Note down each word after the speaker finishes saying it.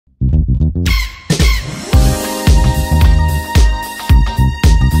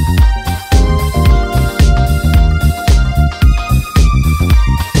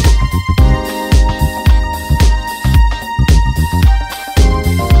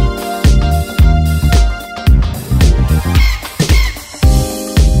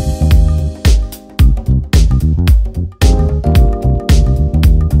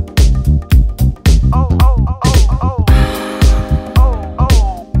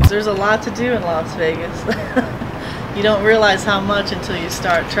There's a lot to do in Las Vegas. You don't realize how much until you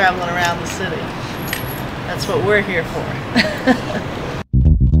start traveling around the city. That's what we're here for.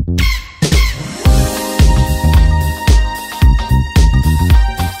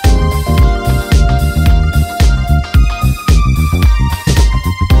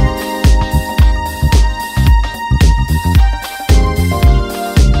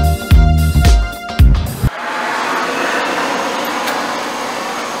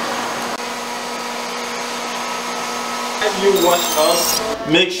 If you watch us,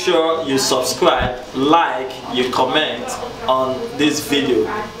 make sure you subscribe, like, you comment on this video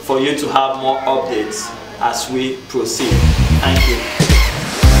for you to have more updates as we proceed. Thank you.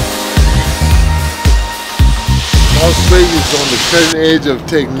 Las Vegas is on the cutting edge of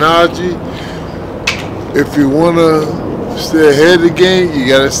technology. If you want to stay ahead of the game, you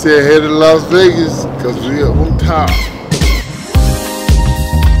got to stay ahead of Las Vegas because we are on top.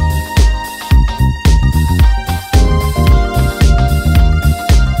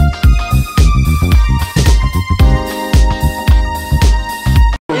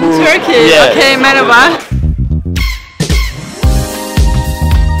 Turkey. Yeah. Okay, merhaba.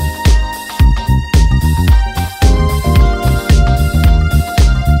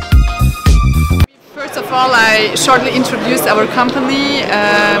 First of all, I shortly introduce our company.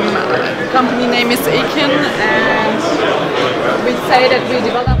 The company name is Ekin, and we say that we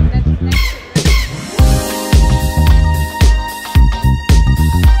develop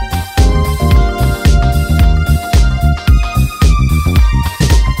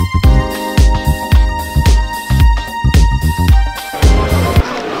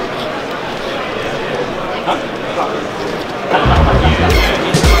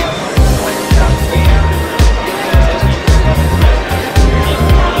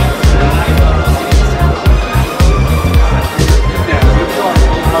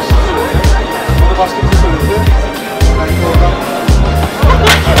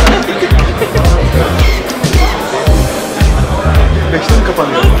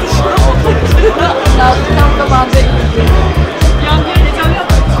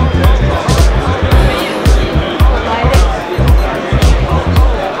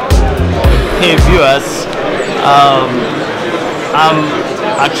Hey viewers, I'm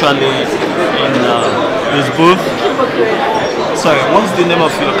actually in this booth. Sorry, what's the name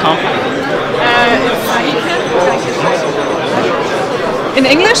of your company? in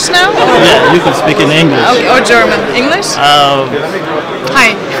English now? Yeah, you can speak in English. Okay, or German. English?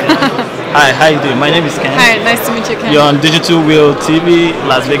 Hi. Hi, how you doing? My name is Ken. Hi, nice to meet you, Ken. You're on Digital Wheel TV,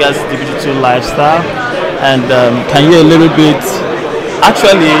 Las Vegas Digital Lifestyle, and can you a little bit?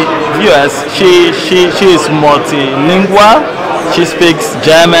 Actually, viewers, she is multilingual. She speaks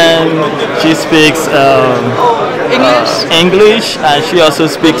German. She speaks English, and she also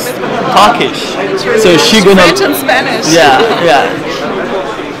speaks Turkish. So she gonna French and Spanish. yeah.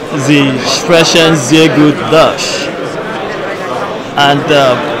 Sie sprechen sehr gut Deutsch. And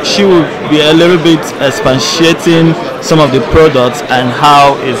she will be a little bit expatiating some of the products and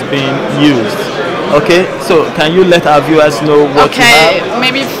how it's being used. Okay, so can you let our viewers know what you have? Okay,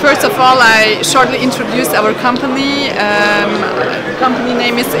 maybe first of all I shortly introduce our company. The company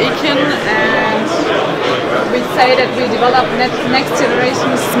name is Ekin, and we say that we develop next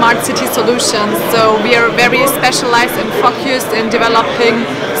generation smart city solutions. So we are very specialized and focused in developing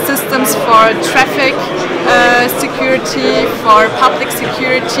systems for traffic security, for public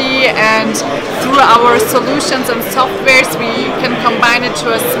security, and through our solutions and softwares we can combine it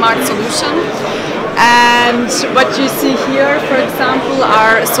to a smart solution. And what you see here, for example,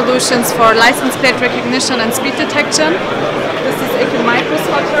 are solutions for license plate recognition and speed detection. This is Ekin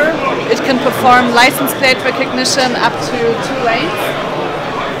Microspotter. It can perform license plate recognition up to 2 lanes.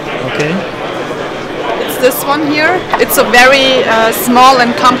 Okay. It's this one here. It's a very small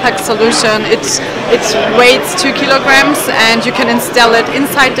and compact solution. It weighs 2 kilograms, and you can install it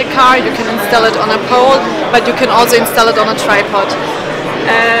inside the car, you can install it on a pole, but you can also install it on a tripod.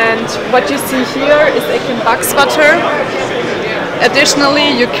 And what you see here is Ekin Bug Spotter.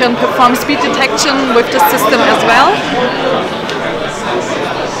 Additionally, you can perform speed detection with the system as well.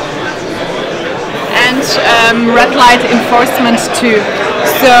 And red light enforcement too.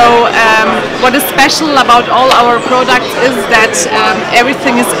 So what is special about all our products is that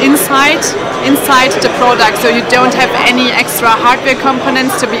everything is inside the product, so you don't have any extra hardware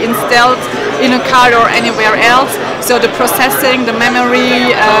components to be installed in a car or anywhere else. So the processing, the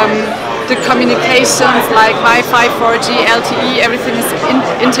memory, the communications like Wi-Fi, 4G, LTE, everything is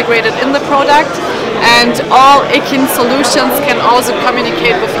integrated in the product, and all Ekin solutions can also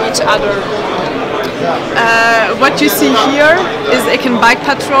communicate with each other. What you see here is Ekin Bike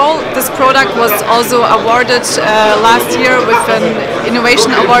Patrol. This product was also awarded last year with an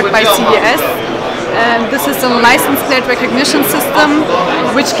innovation award by CES. And this is a license plate recognition system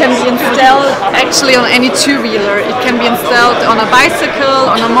which can be installed actually on any two-wheeler. It can be installed on a bicycle,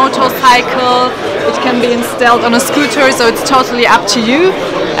 on a motorcycle, it can be installed on a scooter, so it's totally up to you.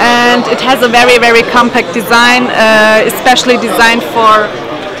 And it has a very, very compact design, especially designed for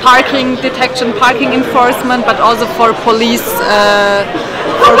parking detection, parking enforcement, but also for police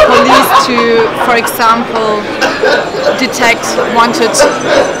to, for example, detect wanted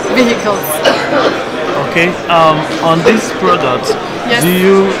vehicles. Okay. On this product, yes.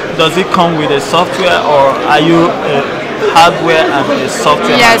 Does it come with a software, or are you a hardware and a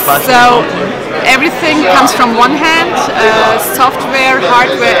software Yes. So company? everything comes from one hand. Software,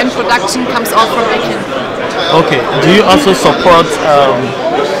 hardware, and production comes all from Ekin. Okay. Do you also support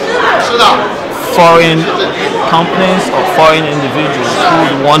foreign companies or foreign individuals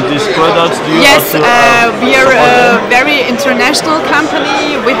who want these products? Do you Yes, also, we are a very international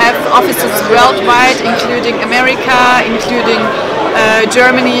company. We have offices worldwide, including America, including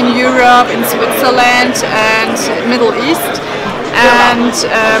Germany, in Europe, in Switzerland, and Middle East. And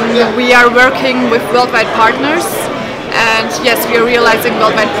we are working with worldwide partners. And yes, we are realizing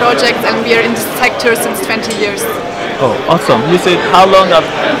worldwide projects, and we are in this sector since 20 years. Oh, awesome. You said how long has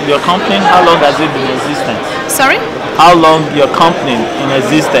your company, how long has it been in existence? Sorry? How long your company in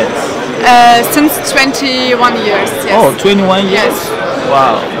existence? Since 21 years, yes. Oh, 21 years? Yes.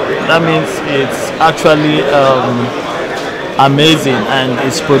 Wow. That means it's actually amazing and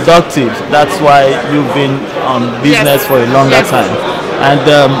it's productive. That's why you've been on business Yes. for a longer Yes. time. And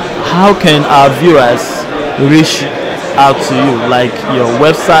how can our viewers reach out to you? Like your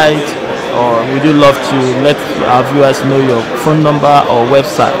website, or would you love to let our viewers know your phone number or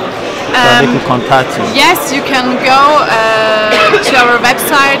website so they can contact you? Yes, you can go to our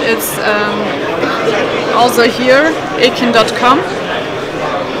website. It's also here, ekin.com.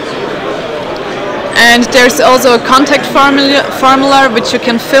 And there's also a contact formula which you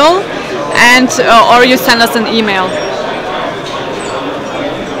can fill, and or you send us an email.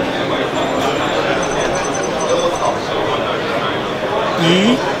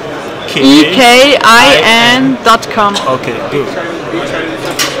 ekin.com. Okay, good.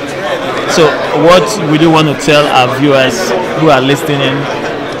 So, what would you want to tell our viewers who are listening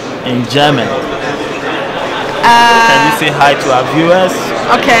in German? Can you say hi to our viewers?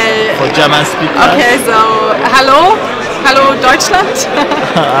 Okay. For German speakers? Okay, so hallo Deutschland.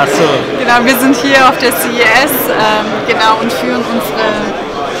 Also. Genau, wir sind hier auf der CES genau, und führen unsere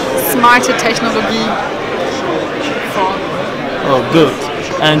smarte Technologie vor. Oh, good.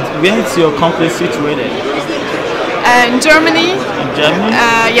 And where is your company situated? In Germany. In Germany?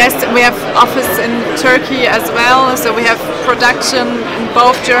 Yes, we have office in Turkey as well. So we have production in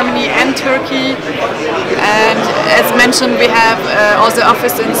both Germany and Turkey. And as mentioned, we have also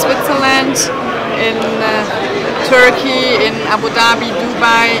office in Switzerland, in Turkey, in Abu Dhabi,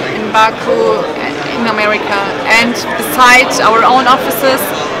 Dubai, in Baku, in America. And besides our own offices,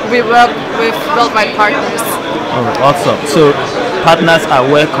 we work with worldwide partners. Oh, awesome. So partners are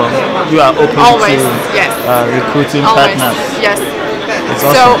welcome. You are open Always, to yes. Recruiting Always, partners. yes. It's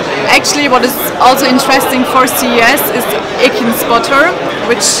So awesome. actually what is also interesting for CES is Ekin Spotter,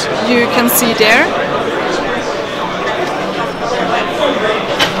 which you can see there.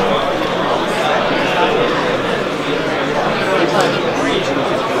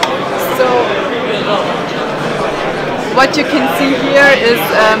 So what you can see here is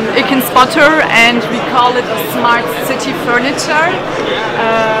Ekin Spotter, and we call it a smart city furniture.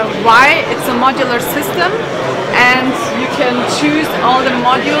 Why? It's a modular system, and you can choose all the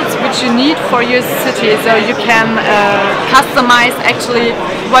modules which you need for your city. So you can customize actually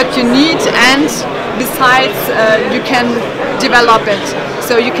what you need, and besides you can develop it.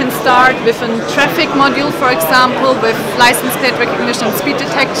 So you can start with a traffic module, for example, with license plate recognition and speed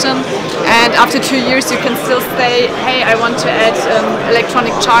detection, and after 2 years you can still say, hey, I want to add an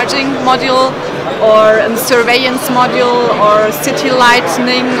electronic charging module, or a surveillance module, or city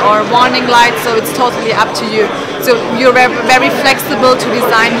lighting, or warning lights, so it's totally up to you. So you're very flexible to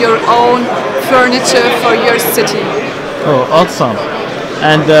design your own furniture for your city. Oh, awesome.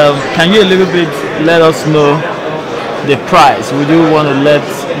 And can you a little bit let us know the price? Would you want to let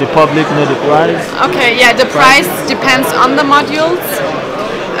the public know the price? Okay, yeah, the price depends on the modules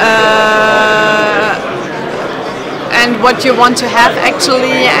and what you want to have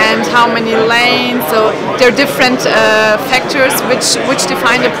actually, and how many lanes. So there are different factors which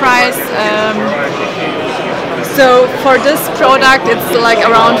define the price. So for this product, it's like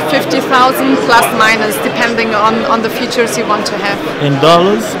around 50,000 plus minus, depending on the features you want to have. In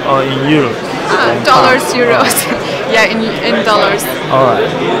dollars or in euros? Dollars, euros. Yeah, in dollars. All right.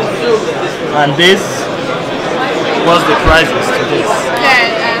 And this, what's the prices to this?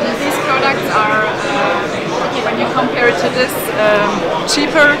 Yeah, and these products are, when you compare it to this,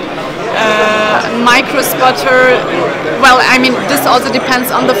 cheaper. Micro spotter, well, I mean, this also depends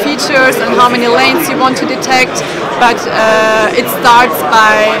on the features and how many lanes you want to detect, but it starts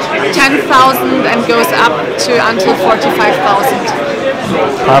by 10,000 and goes up to until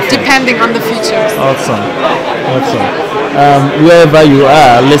 45,000, depending on the features. Awesome, awesome. Wherever you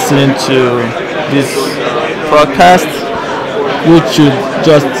are listening to this podcast, you should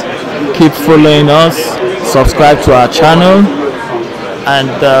just keep following us, subscribe to our channel,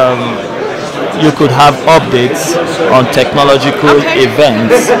 and you could have updates on technological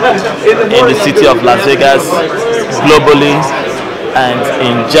events in the city of Las Vegas, globally, and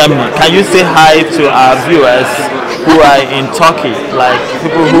in Germany. Can you say hi to our viewers who are in Turkey, like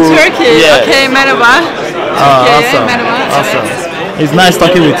people who? In Turkey, yeah. Okay, merhaba. Awesome. Merhaba. Awesome. It's nice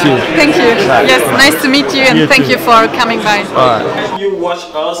talking with you. Thank you. Right. Yes, nice to meet you, and You thank too. you for coming by. All right. You watch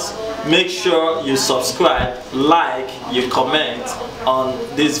us. Make sure you subscribe, like, you comment on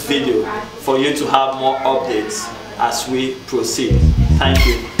this video for you to have more updates as we proceed. Thank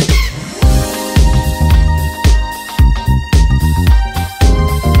you.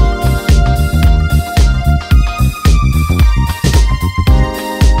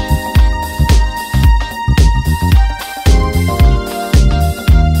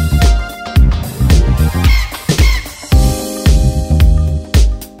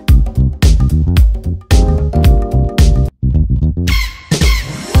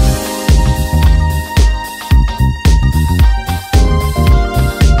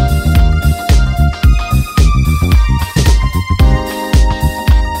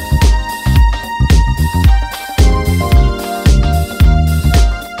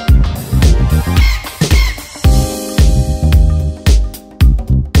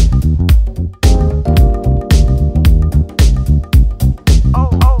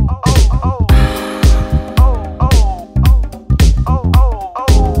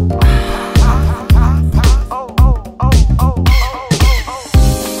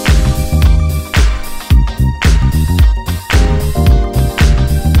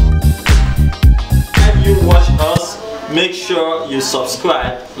 Make sure you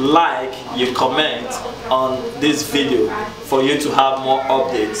subscribe, like, you comment on this video for you to have more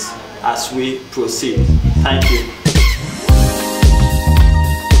updates as we proceed. Thank you.